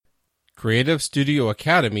Creative Studio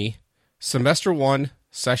Academy, Semester 1,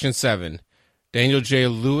 Session 7. Daniel J.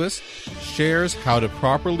 Lewis shares how to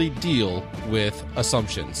properly deal with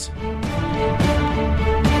assumptions.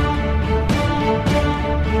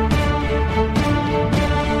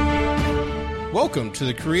 Welcome to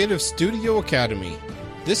the Creative Studio Academy.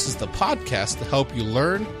 This is the podcast to help you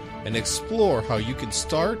learn and explore how you can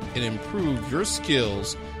start and improve your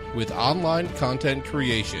skills with online content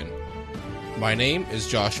creation. My name is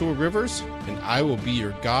Joshua Rivers, and I will be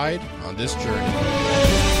your guide on this journey.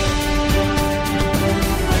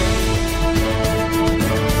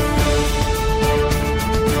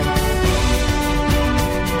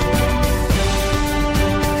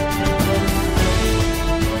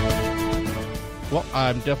 Well,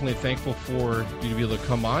 I'm definitely thankful for you to be able to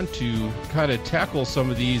come on to kind of tackle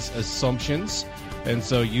some of these assumptions. And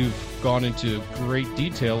so you've gone into great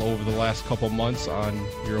detail over the last couple months on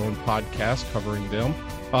your own podcast covering them.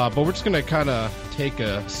 But we're just going to kind of take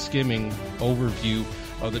a skimming overview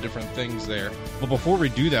of the different things there. But before we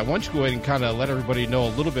do that, why don't you go ahead and kind of let everybody know a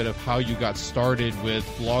little bit of how you got started with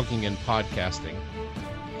blogging and podcasting.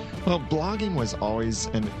 Well, blogging was always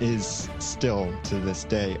and is still to this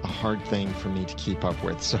day a hard thing for me to keep up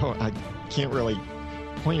with. So I can't really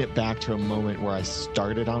point it back to a moment where I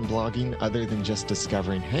started on blogging other than just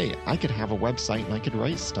discovering, hey, I could have a website and I could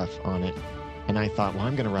write stuff on it. And I thought, well,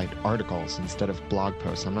 I'm going to write articles instead of blog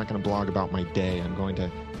posts. I'm not going to blog about my day. I'm going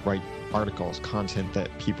to write articles, content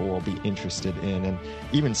that people will be interested in. And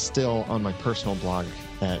even still on my personal blog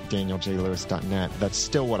at danieljlewis.net, that's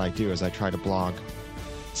still what I do is I try to blog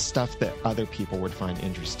stuff that other people would find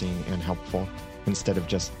interesting and helpful instead of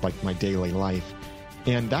just like my daily life.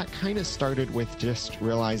 And that kind of started with just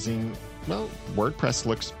realizing, well, WordPress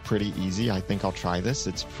looks pretty easy. I think I'll try this.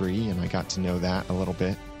 It's free, and I got to know that a little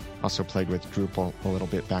bit. Also played with Drupal a little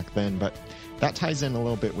bit back then, but that ties in a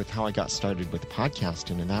little bit with how I got started with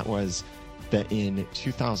podcasting, and that was that in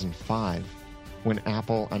 2005, when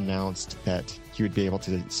Apple announced that you would be able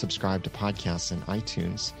to subscribe to podcasts in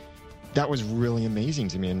iTunes, that was really amazing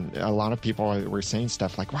to me. And a lot of people were saying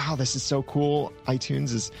stuff like, wow, this is so cool.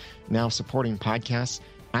 iTunes is now supporting podcasts.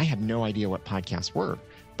 I had no idea what podcasts were,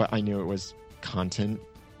 but I knew it was content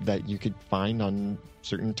that you could find on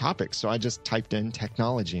certain topics. So I just typed in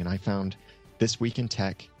technology and I found This Week in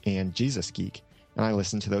Tech and Jesus Geek. And I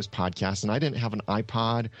listened to those podcasts, and I didn't have an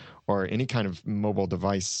iPod or any kind of mobile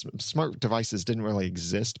device. Smart devices didn't really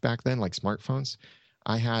exist back then, like smartphones.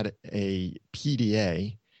 I had a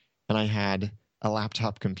PDA, and I had a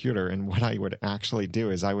laptop computer. And what I would actually do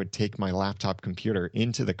is I would take my laptop computer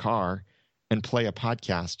into the car and play a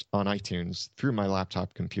podcast on iTunes through my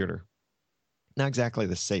laptop computer. Not exactly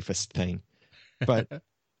the safest thing, but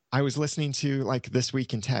I was listening to like This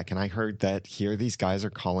Week in Tech, and I heard that here these guys are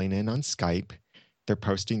calling in on Skype. They're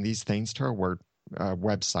posting these things to our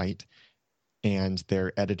website, and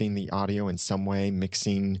they're editing the audio in some way,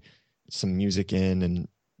 mixing some music in and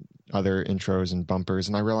other intros and bumpers.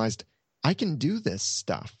 And I realized I can do this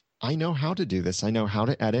stuff. I know how to do this. I know how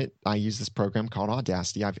to edit. I use this program called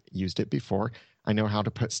Audacity. I've used it before. I know how to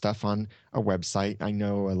put stuff on a website. I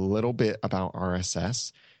know a little bit about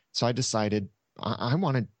RSS. So I decided I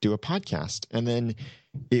want to do a podcast. And then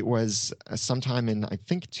it was sometime in, I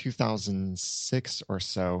think, 2006 or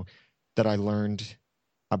so that I learned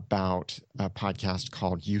about a podcast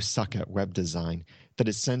called You Suck at Web Design that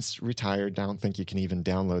has since retired. I don't think you can even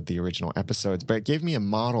download the original episodes, but it gave me a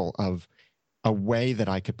model of a way that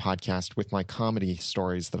I could podcast with my comedy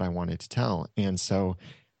stories that I wanted to tell. And so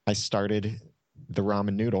I started the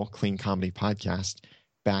Ramen Noodle Clean Comedy Podcast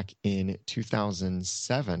back in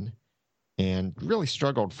 2007 and really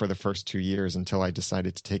struggled for the first 2 years until I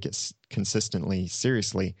decided to take it consistently,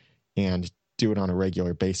 seriously, and do it on a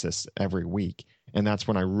regular basis every week. And that's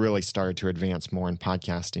when I really started to advance more in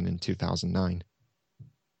podcasting in 2009.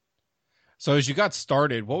 So as you got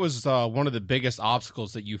started, what was one of the biggest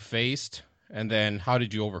obstacles that you faced, and then how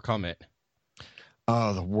did you overcome it?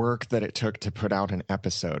 Oh, the work that it took to put out an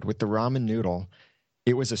episode. With the Ramen Noodle,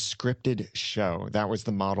 it was a scripted show. That was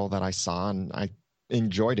the model that I saw, and I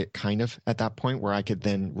enjoyed it kind of at that point where I could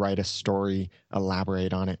then write a story,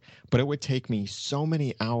 elaborate on it. But it would take me so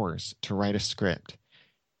many hours to write a script.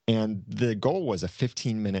 And the goal was a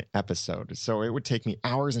 15-minute episode. So it would take me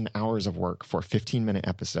hours and hours of work for a 15-minute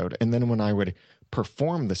episode. And then when I would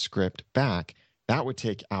perform the script back, that would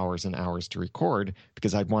take hours and hours to record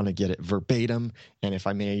because I'd want to get it verbatim. And if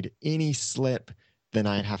I made any slip, then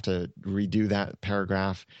I'd have to redo that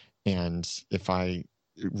paragraph. And if I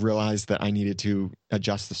realized that I needed to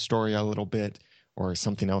adjust the story a little bit or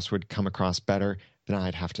something else would come across better, then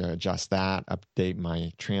I'd have to adjust that, update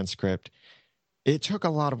my transcript. it took a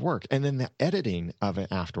lot of work. And then the editing of it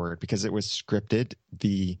afterward, because it was scripted,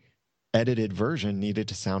 the edited version needed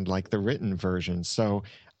to sound like the written version. So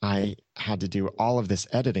I had to do all of this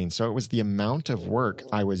editing. So it was the amount of work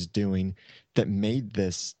I was doing that made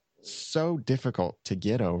this so difficult to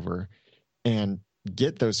get over and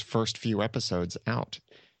get those first few episodes out.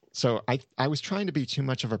 So I was trying to be too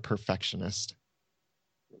much of a perfectionist.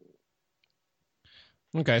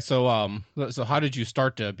 Okay, so how did you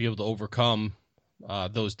start to be able to overcome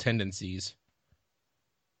those tendencies?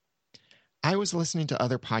 I was listening to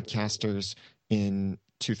other podcasters in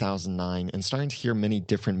 2009 and starting to hear many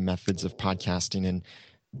different methods of podcasting. And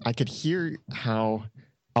I could hear how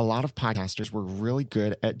a lot of podcasters were really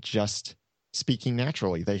good at just speaking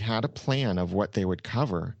naturally. They had a plan of what they would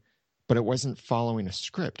cover, but it wasn't following a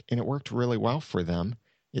script. And it worked really well for them.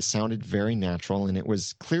 It sounded very natural, and it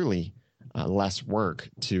was clearly less work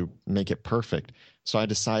to make it perfect. So I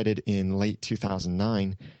decided in late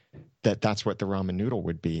 2009 that that's what the ramen noodle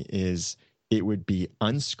would be, is it would be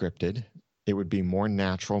unscripted. It would be more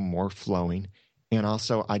natural, more flowing. And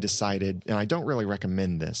also I decided, and I don't really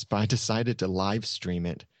recommend this, but I decided to live stream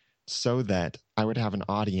it so that I would have an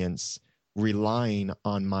audience relying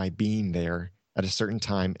on my being there at a certain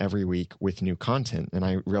time every week with new content. And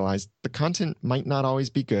I realized the content might not always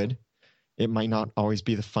be good. It might not always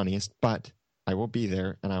be the funniest, but I will be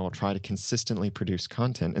there and I will try to consistently produce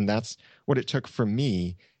content. And that's what it took for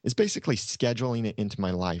me, is basically scheduling it into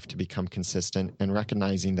my life to become consistent and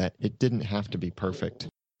recognizing that it didn't have to be perfect.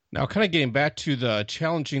 Now, kind of getting back to the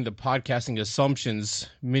Challenging the Podcasting Assumptions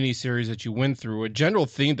mini-series that you went through, a general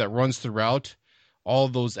theme that runs throughout all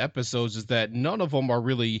of those episodes is that none of them are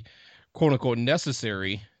really, quote unquote,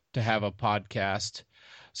 necessary to have a podcast.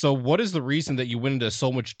 So what is the reason that you went into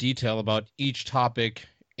so much detail about each topic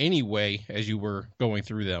anyway as you were going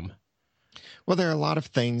through them? Well, there are a lot of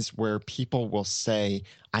things where people will say,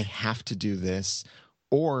 I have to do this,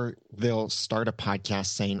 or they'll start a podcast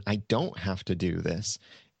saying, I don't have to do this.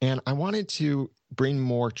 And I wanted to bring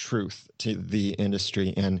more truth to the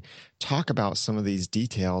industry and talk about some of these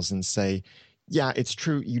details and say, yeah, it's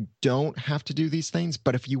true. You don't have to do these things.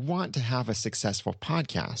 But if you want to have a successful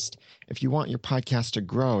podcast, if you want your podcast to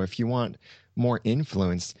grow, if you want more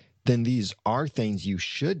influence, then these are things you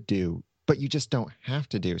should do, but you just don't have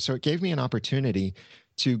to do. So it gave me an opportunity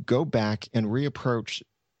to go back and reapproach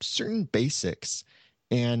certain basics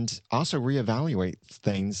and also reevaluate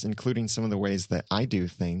things, including some of the ways that I do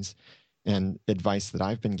things and advice that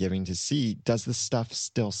I've been giving to see, does this stuff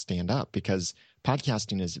still stand up? Because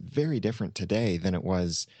podcasting is very different today than it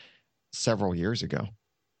was several years ago.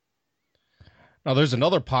 Now, there's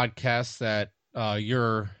another podcast that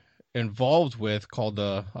you're involved with called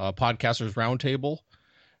the Podcasters Roundtable.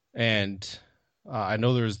 And I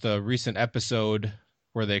know there's the recent episode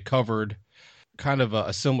where they covered kind of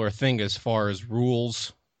a similar thing as far as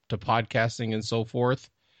rules to podcasting and so forth.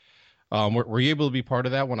 Were you able to be part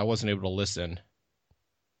of that when I wasn't able to listen?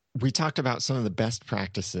 We talked about some of the best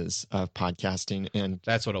practices of podcasting, and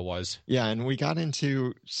that's what it was. Yeah, and we got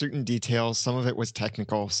into certain details. Some of it was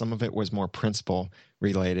technical, some of it was more principle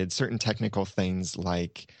related. Certain technical things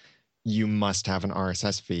like you must have an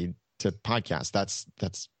RSS feed to podcast. That's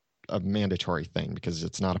a mandatory thing because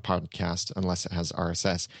it's not a podcast unless it has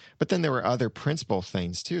RSS. But then there were other principle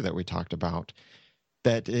things too that we talked about.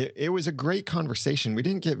 That it was a great conversation. We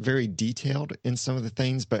didn't get very detailed in some of the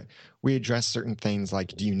things, but we addressed certain things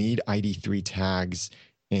like, do you need ID3 tags?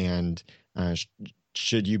 And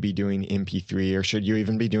should you be doing MP3, or should you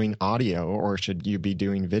even be doing audio, or should you be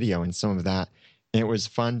doing video, and some of that. And it was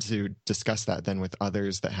fun to discuss that then with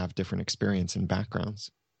others that have different experience and backgrounds.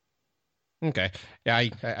 Okay. Yeah,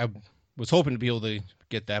 I was hoping to be able to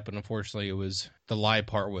get that, but unfortunately it was, the live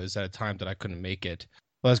part was at a time that I couldn't make it.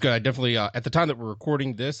 Well, that's good. I definitely, at the time that we're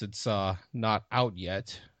recording this, it's not out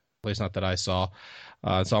yet, at least not that I saw.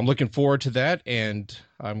 So I'm looking forward to that, and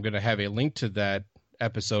I'm going to have a link to that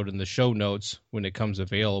episode in the show notes when it comes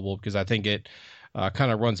available, because I think it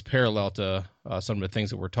kind of runs parallel to some of the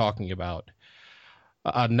things that we're talking about.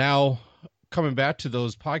 Now, coming back to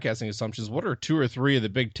those podcasting assumptions, what are 2 or 3 of the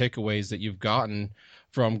big takeaways that you've gotten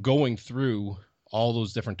from going through all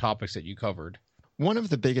those different topics that you covered? One of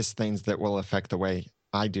the biggest things that will affect the way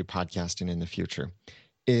I do podcasting in the future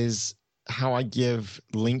is how I give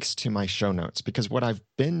links to my show notes, because what I've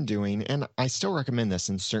been doing, and I still recommend this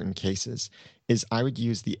in certain cases, is I would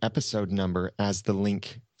use the episode number as the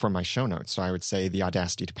link for my show notes. So I would say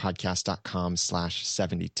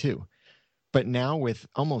theaudacitytopodcast.com/72. But now with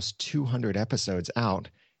almost 200 episodes out,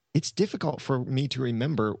 it's difficult for me to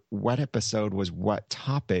remember what episode was what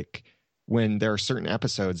topic when there are certain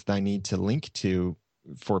episodes that I need to link to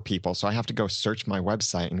for people. So I have to go search my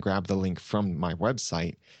website and grab the link from my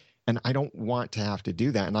website. And I don't want to have to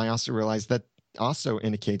do that. And I also realize that also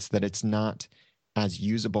indicates that it's not as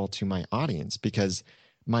usable to my audience, because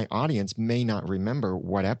my audience may not remember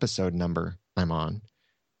what episode number I'm on.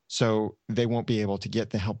 So they won't be able to get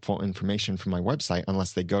the helpful information from my website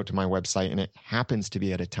unless they go to my website and it happens to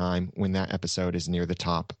be at a time when that episode is near the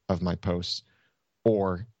top of my posts,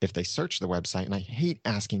 or if they search the website. And I hate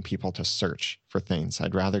asking people to search for things.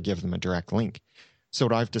 I'd rather give them a direct link. So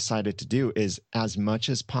what I've decided to do is, as much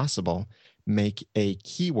as possible, make a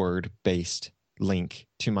keyword-based link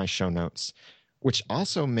to my show notes, which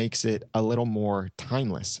also makes it a little more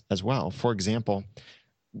timeless as well. For example,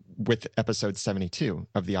 with episode 72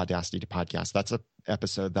 of the Audacity to Podcast, that's an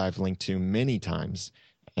episode that I've linked to many times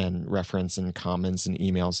and reference in comments and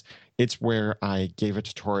emails. It's where I gave a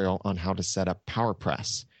tutorial on how to set up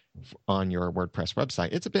PowerPress on your WordPress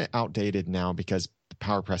website. It's a bit outdated now because the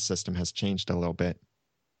PowerPress system has changed a little bit.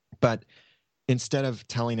 But instead of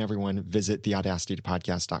telling everyone visit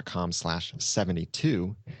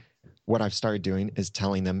theaudacitytopodcast.com/72, what I've started doing is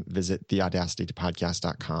telling them visit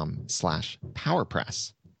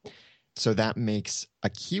theaudacitytopodcast.com/PowerPress. So that makes a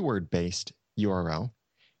keyword-based URL.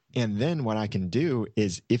 And then what I can do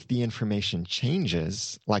is, if the information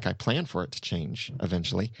changes, like I plan for it to change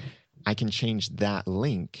eventually, I can change that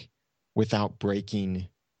link without breaking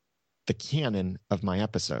the canon of my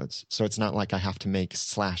episodes. So it's not like I have to make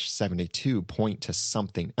 /72 point to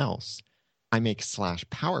something else. I make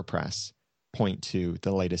 /PowerPress point to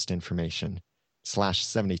the latest information.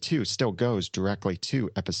 /72 still goes directly to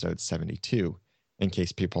episode 72 in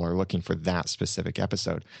case people are looking for that specific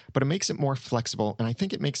episode. But it makes it more flexible, and I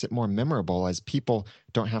think it makes it more memorable, as people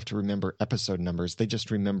don't have to remember episode numbers. They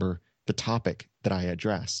just remember the topic that I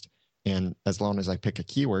addressed. And as long as I pick a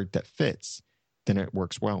keyword that fits, then it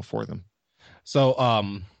works well for them. So,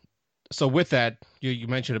 so with that, you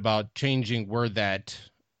mentioned about changing where that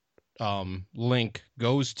link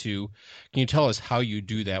goes to. Can you tell us how you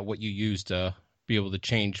do that, what you use to be able to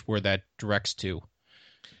change where that directs to?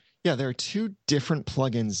 Yeah, there are two different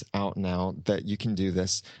plugins out now that you can do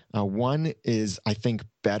this. One is, I think,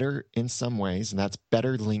 better in some ways, and that's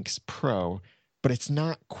Better Links Pro, but it's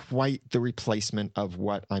not quite the replacement of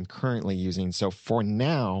what I'm currently using. So for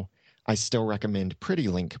now, I still recommend Pretty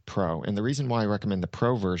Link Pro. And the reason why I recommend the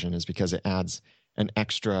Pro version is because it adds an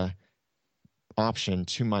extra option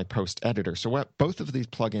to my post editor. So what both of these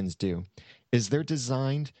plugins do is they're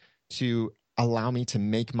designed to allow me to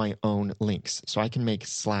make my own links. So I can make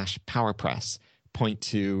 /PowerPress point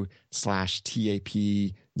to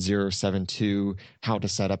 /TAP072, how to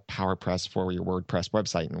set up PowerPress for your WordPress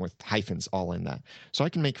website, and with hyphens all in that. So I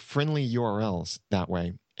can make friendly URLs that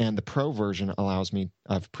way. And the Pro version allows me,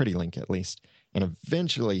 of Pretty Link at least, and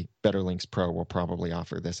eventually Better Links Pro will probably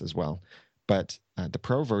offer this as well. But the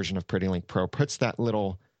Pro version of Pretty Link Pro puts that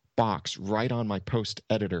little box right on my post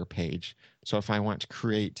editor page. So if I want to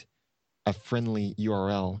create a friendly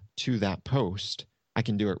URL to that post, I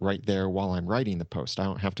can do it right there while I'm writing the post. I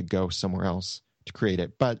don't have to go somewhere else to create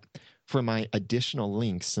it. But for my additional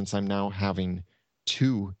links, since I'm now having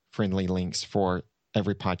 2 friendly links for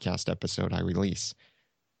every podcast episode I release,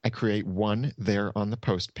 I create one there on the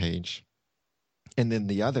post page, and then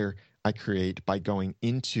the other I create by going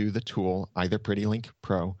into the tool, either Pretty Link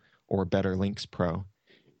Pro or Better Links Pro,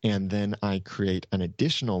 and then I create an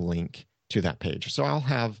additional link to that page. So I'll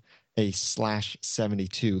have a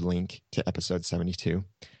 /72 link to episode 72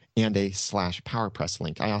 and a /PowerPress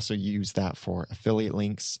link. I also use that for affiliate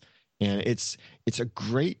links, and it's a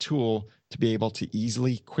great tool to be able to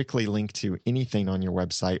easily, quickly link to anything on your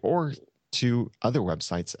website or to other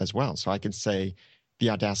websites as well. So I can say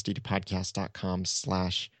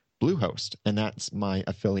theaudacitytopodcast.com/Bluehost, and that's my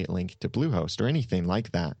affiliate link to Bluehost or anything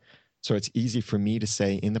like that. So it's easy for me to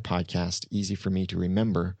say in the podcast, easy for me to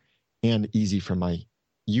remember, and easy for my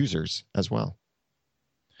users as well.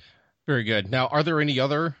 Very good. Now, are there any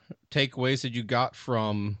other takeaways that you got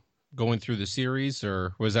from going through the series,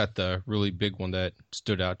 or was that the really big one that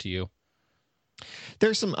stood out to you?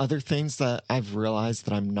 There's some other things that I've realized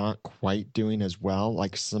that I'm not quite doing as well,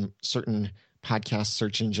 like some certain podcast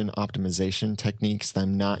search engine optimization techniques that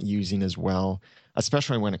I'm not using as well,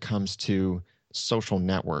 especially when it comes to social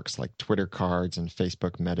networks like Twitter cards and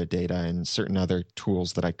Facebook metadata and certain other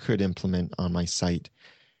tools that I could implement on my site.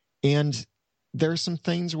 And there are some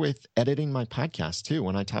things with editing my podcast too.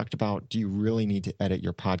 When I talked about, do you really need to edit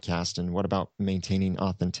your podcast, and what about maintaining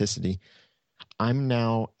authenticity? I'm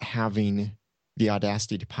now having the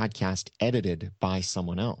Audacity to Podcast edited by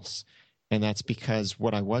someone else. And that's because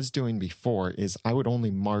what I was doing before is I would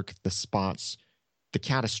only mark the spots, the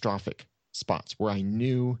catastrophic spots where I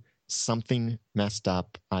knew something messed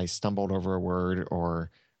up. I stumbled over a word or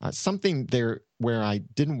something there where I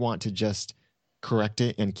didn't want to just correct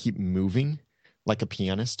it and keep moving like a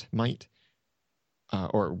pianist might,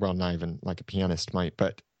 or well, not even like a pianist might,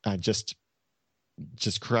 but just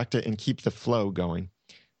correct it and keep the flow going.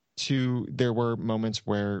 There were moments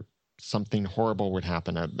where something horrible would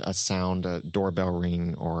happen, a sound, a doorbell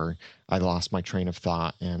ring, or I lost my train of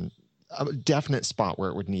thought, and a definite spot where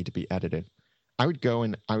it would need to be edited. I would go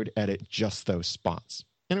and I would edit just those spots.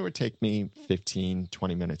 And it would take me 15,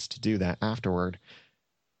 20 minutes to do that afterward.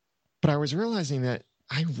 But I was realizing that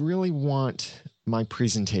I really want my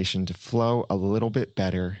presentation to flow a little bit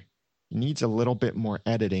better. It needs a little bit more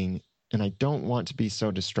editing. And I don't want to be so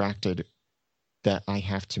distracted that I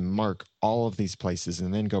have to mark all of these places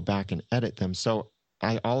and then go back and edit them. So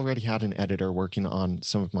I already had an editor working on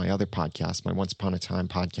some of my other podcasts, my Once Upon a Time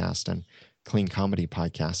podcast and Clean Comedy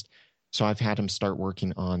podcast. So I've had him start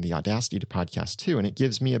working on the Audacity to podcast too. And it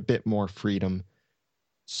gives me a bit more freedom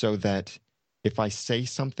so that if I say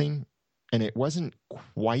something and it wasn't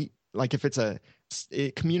quite like if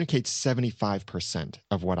it communicates 75%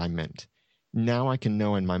 of what I meant. Now I can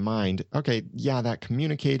know in my mind, okay, yeah, that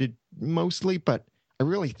communicated mostly, but I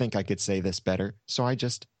really think I could say this better. So I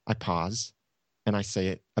pause and I say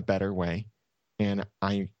it a better way. And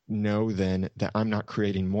I know then that I'm not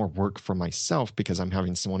creating more work for myself because I'm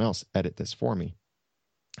having someone else edit this for me.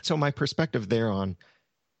 So my perspective thereon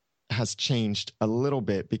has changed a little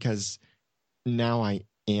bit because now I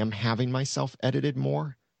am having myself edited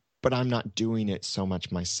more, but I'm not doing it so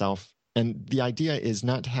much myself. And the idea is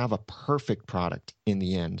not to have a perfect product in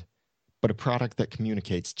the end, but a product that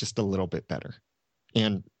communicates just a little bit better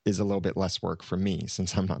and is a little bit less work for me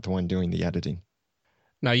since I'm not the one doing the editing.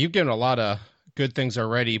 Now, you've given a lot of good things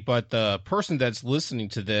already, but the person that's listening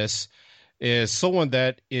to this is someone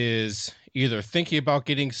that is either thinking about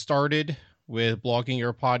getting started with blogging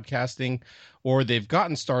or podcasting, or they've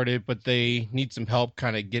gotten started, but they need some help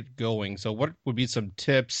kind of get going. So what would be some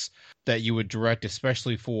tips that you would direct,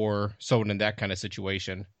 especially for someone in that kind of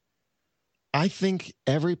situation? I think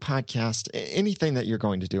every podcast, anything that you're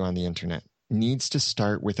going to do on the internet, needs to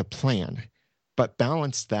start with a plan, but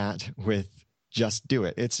balance that with just do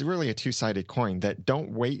it. It's really a two-sided coin that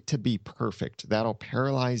don't wait to be perfect. That'll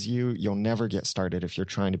paralyze you. You'll never get started if you're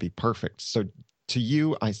trying to be perfect. So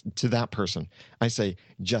to that person, I say,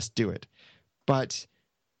 just do it. But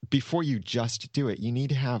before you just do it, you need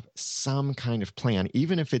to have some kind of plan,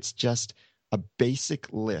 even if it's just a basic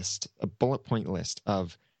list, a bullet point list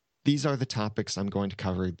of these are the topics I'm going to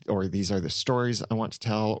cover, or these are the stories I want to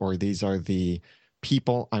tell, or these are the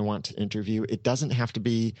people I want to interview. It doesn't have to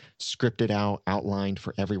be scripted out, outlined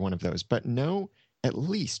for every one of those, but know at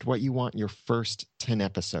least what you want your first 10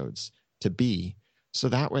 episodes to be. So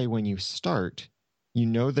that way, when you start, you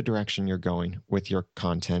know the direction you're going with your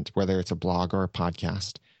content, whether it's a blog or a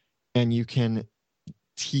podcast, and you can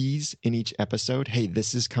tease in each episode, hey,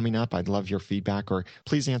 this is coming up. I'd love your feedback, or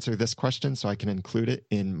please answer this question so I can include it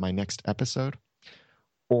in my next episode.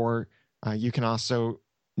 Or you can also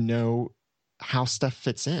know how stuff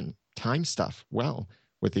fits in, time stuff well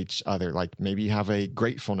with each other. Like maybe you have a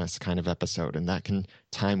gratefulness kind of episode, and that can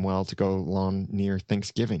time well to go along near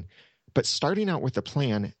Thanksgiving. But starting out with a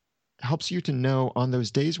plan helps you to know on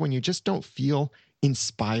those days when you just don't feel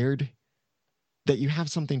inspired that you have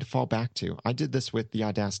something to fall back to. I did this with the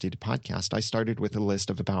Audacity to podcast. I started with a list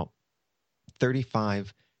of about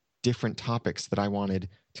 35 different topics that I wanted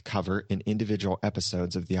to cover in individual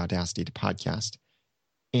episodes of the Audacity to podcast.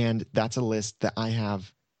 And that's a list that I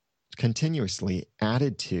have continuously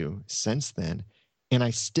added to since then. And I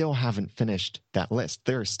still haven't finished that list.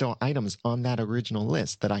 There are still items on that original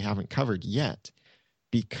list that I haven't covered yet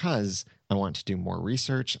because I want to do more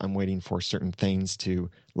research. I'm waiting for certain things to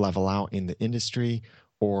level out in the industry,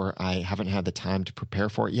 or I haven't had the time to prepare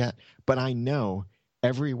for it yet. But I know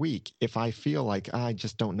every week, if I feel like I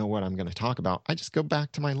just don't know what I'm going to talk about, I just go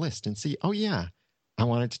back to my list and see, oh yeah, I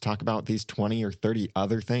wanted to talk about these 20 or 30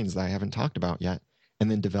 other things that I haven't talked about yet,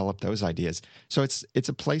 and then develop those ideas. So it's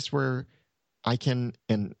a place where I can,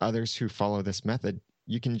 and others who follow this method,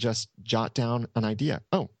 you can just jot down an idea.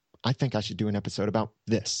 Oh, I think I should do an episode about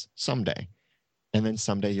this someday. And then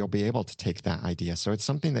someday you'll be able to take that idea. So it's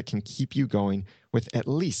something that can keep you going with at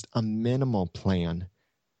least a minimal plan,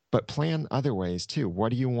 but plan other ways too.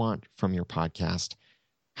 What do you want from your podcast?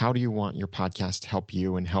 How do you want your podcast to help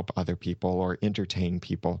you and help other people or entertain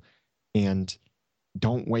people? And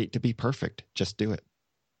don't wait to be perfect. Just do it.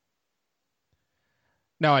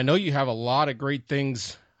 Now, I know you have a lot of great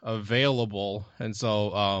things available. And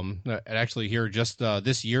so actually here just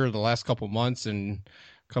this year, the last couple months and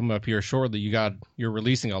coming up here shortly. You're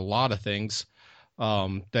releasing a lot of things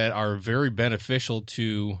that are very beneficial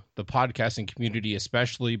to the podcasting community,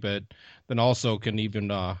 especially, but then also can even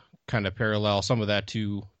kind of parallel some of that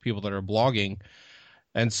to people that are blogging.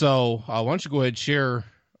 And so why don't you go ahead and share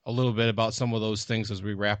a little bit about some of those things as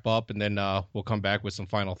we wrap up, and then we'll come back with some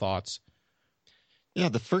final thoughts. Yeah,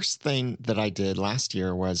 the first thing that I did last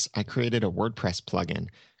year was I created a WordPress plugin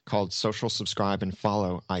called Social Subscribe and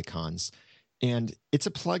Follow Icons. And it's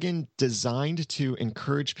a plugin designed to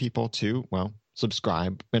encourage people to, well,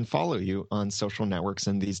 subscribe and follow you on social networks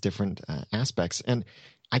and these different aspects. And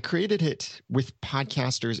I created it with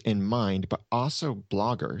podcasters in mind, but also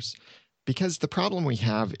bloggers, because the problem we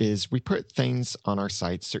have is we put things on our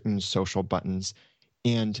site, certain social buttons,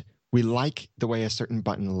 and we like the way a certain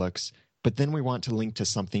button looks, but then we want to link to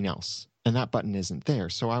something else, and that button isn't there.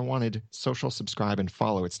 So I wanted Social Subscribe and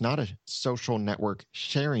Follow. It's not a social network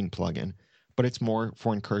sharing plugin, but it's more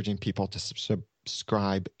for encouraging people to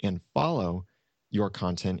subscribe and follow your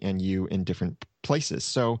content and you in different places.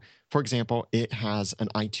 So, for example, it has an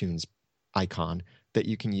iTunes icon that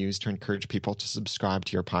you can use to encourage people to subscribe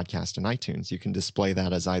to your podcast in iTunes. You can display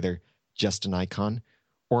that as either just an icon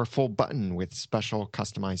or a full button with special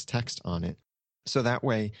customized text on it. So that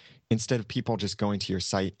way, instead of people just going to your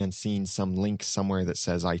site and seeing some link somewhere that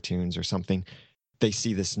says iTunes or something, they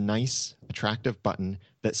see this nice, attractive button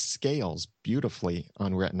that scales beautifully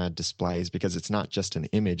on Retina displays because it's not just an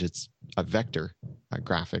image, it's a vector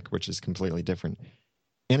graphic, which is completely different.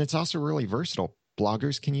 And it's also really versatile.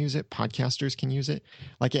 Bloggers can use it, podcasters can use it.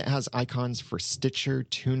 Like it has icons for Stitcher,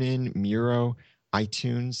 TuneIn, Miro,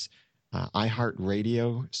 iTunes,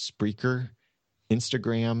 iHeartRadio, Spreaker,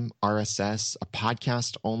 Instagram, RSS, a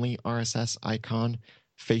podcast-only RSS icon,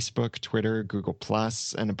 Facebook, Twitter, Google+,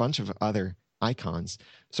 and a bunch of other icons.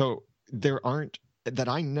 So there aren't, that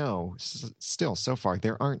I know still so far,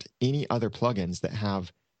 there aren't any other plugins that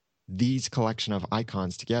have these collection of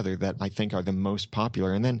icons together that I think are the most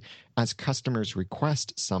popular. And then as customers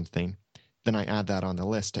request something, then I add that on the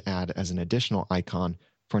list to add as an additional icon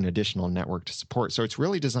for an additional network to support. So it's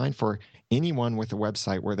really designed for anyone with a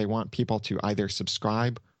website where they want people to either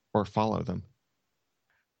subscribe or follow them.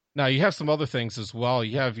 Now, you have some other things as well.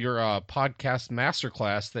 You have your podcast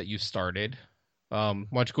masterclass that you started. Why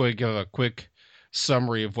don't you go ahead and give a quick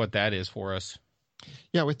summary of what that is for us?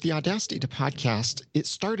 Yeah, with the Audacity to Podcast, it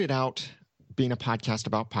started out being a podcast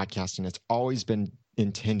about podcasting. It's always been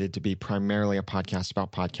intended to be primarily a podcast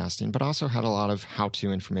about podcasting, but also had a lot of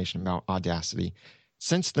how-to information about Audacity.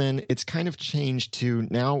 Since then, it's kind of changed to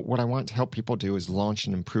now what I want to help people do is launch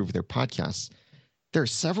and improve their podcasts. There are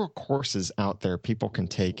several courses out there people can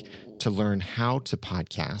take to learn how to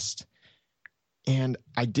podcast. And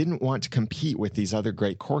I didn't want to compete with these other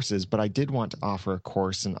great courses, but I did want to offer a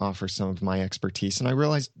course and offer some of my expertise. And I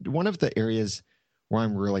realized one of the areas where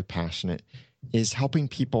I'm really passionate is helping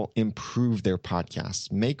people improve their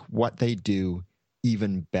podcasts, make what they do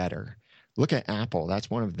even better. Look at Apple. That's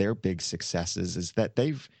one of their big successes is that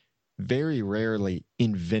they've very rarely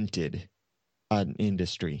invented an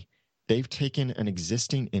industry. They've taken an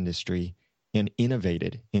existing industry and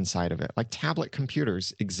innovated inside of it. Like tablet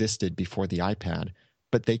computers existed before the iPad,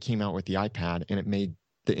 but they came out with the iPad and it made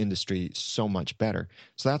the industry so much better.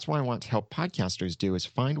 So that's why I want to help podcasters do is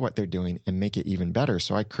find what they're doing and make it even better.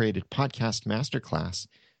 So I created Podcast Masterclass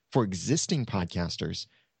for existing podcasters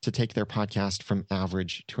to take their podcast from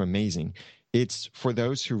average to amazing. It's for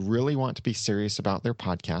those who really want to be serious about their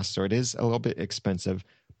podcast. So it is a little bit expensive,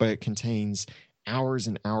 but it contains hours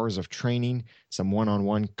and hours of training, some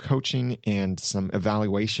one-on-one coaching, and some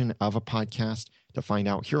evaluation of a podcast to find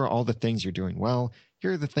out here are all the things you're doing well,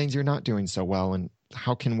 here are the things you're not doing so well, and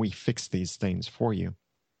how can we fix these things for you?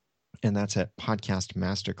 And that's at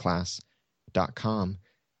podcastmasterclass.com.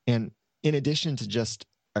 And in addition to just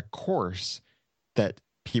a course that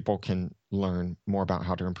people can learn more about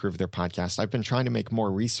how to improve their podcast, I've been trying to make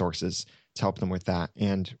more resources to help them with that.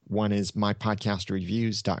 And one is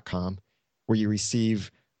mypodcastreviews.com, where you receive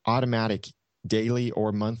automatic daily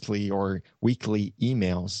or monthly or weekly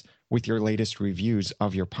emails with your latest reviews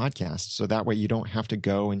of your podcast. So that way you don't have to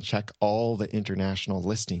go and check all the international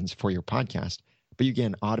listings for your podcast, but you get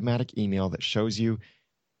an automatic email that shows you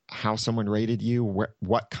how someone rated you,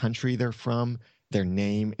 what country they're from, their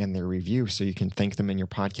name, and their review. So you can thank them in your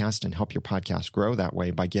podcast and help your podcast grow that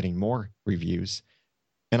way by getting more reviews.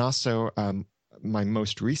 And also, my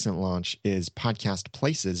most recent launch is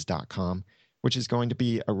podcastplaces.com, which is going to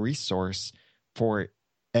be a resource for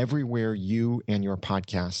everywhere you and your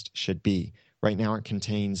podcast should be. Right now, it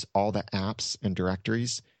contains all the apps and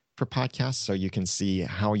directories for podcasts, so you can see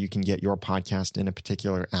how you can get your podcast in a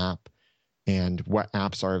particular app, and what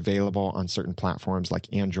apps are available on certain platforms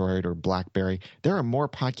like Android or BlackBerry. There are more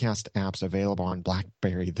podcast apps available on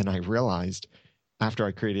BlackBerry than I realized after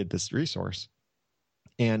I created this resource.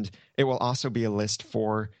 And it will also be a list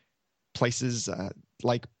for places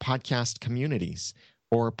like podcast communities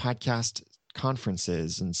or podcast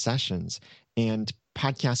conferences and sessions and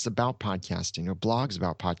podcasts about podcasting or blogs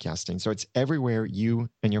about podcasting. So it's everywhere you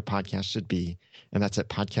and your podcast should be. And that's at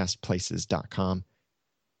podcastplaces.com.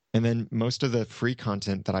 And then most of the free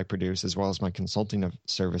content that I produce, as well as my consulting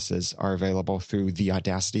services, are available through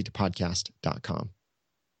theaudacitytopodcast.com.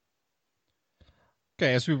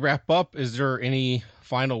 Okay, as we wrap up, is there any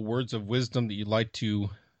final words of wisdom that you'd like to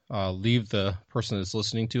leave the person that's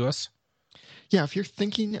listening to us? Yeah, if you're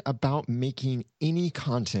thinking about making any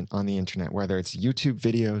content on the internet, whether it's YouTube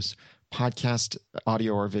videos, podcast,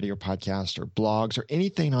 audio or video podcast, or blogs, or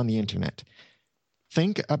anything on the internet,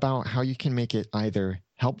 think about how you can make it either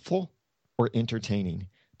helpful or entertaining,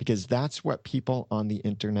 because that's what people on the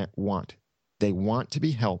internet want. They want to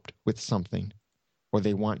be helped with something, or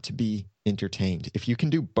they want to be entertained. If you can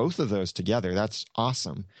do both of those together, that's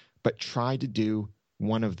awesome, but try to do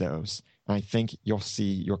one of those. And I think you'll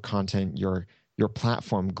see your content, your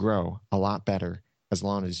platform grow a lot better as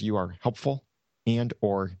long as you are helpful and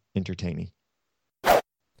or entertaining.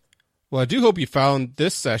 Well, I do hope you found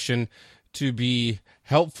this session to be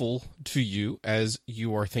helpful to you as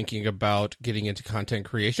you are thinking about getting into content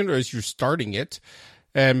creation, or as you're starting it.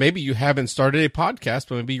 And maybe you haven't started a podcast,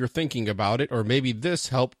 but maybe you're thinking about it, or maybe this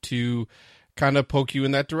helped to kind of poke you in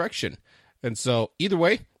that direction. And so either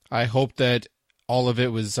way, I hope that all of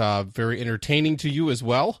it was very entertaining to you as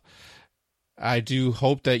well. I do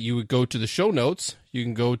hope that you would go to the show notes. You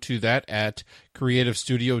can go to that at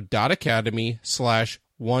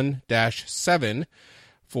creativestudio.academy/1-7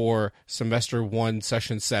 for semester 1,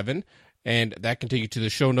 session 7. And that can take you to the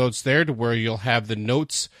show notes there, to where you'll have the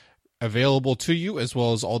notes available to you, as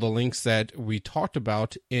well as all the links that we talked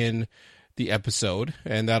about in the episode.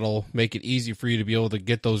 And that'll make it easy for you to be able to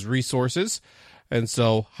get those resources. And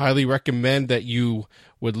so highly recommend that you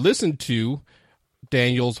would listen to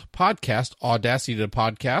Daniel's podcast, Audacity to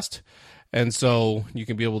Podcast. And so you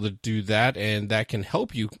can be able to do that, and that can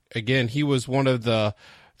help you. Again, he was one of the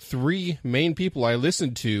 3 main people I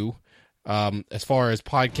listened to as far as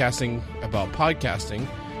podcasting about podcasting.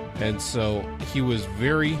 And so he was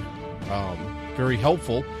very, very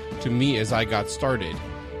helpful to me as I got started.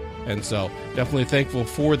 And so definitely thankful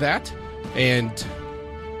for that. And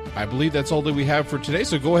I believe that's all that we have for today.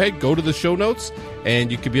 So go ahead, go to the show notes,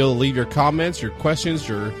 and you can be able to leave your comments, your questions,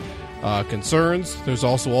 your concerns. There's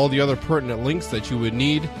also all the other pertinent links that you would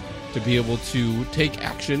need to be able to take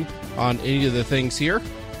action on any of the things here.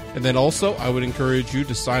 And then also, I would encourage you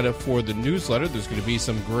to sign up for the newsletter. There's going to be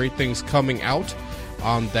some great things coming out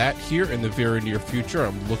on that here in the very near future.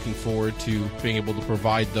 I'm looking forward to being able to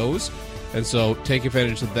provide those. And so take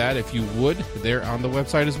advantage of that if you would, there on the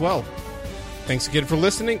website as well. Thanks again for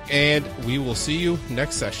listening, and we will see you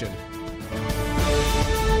next session.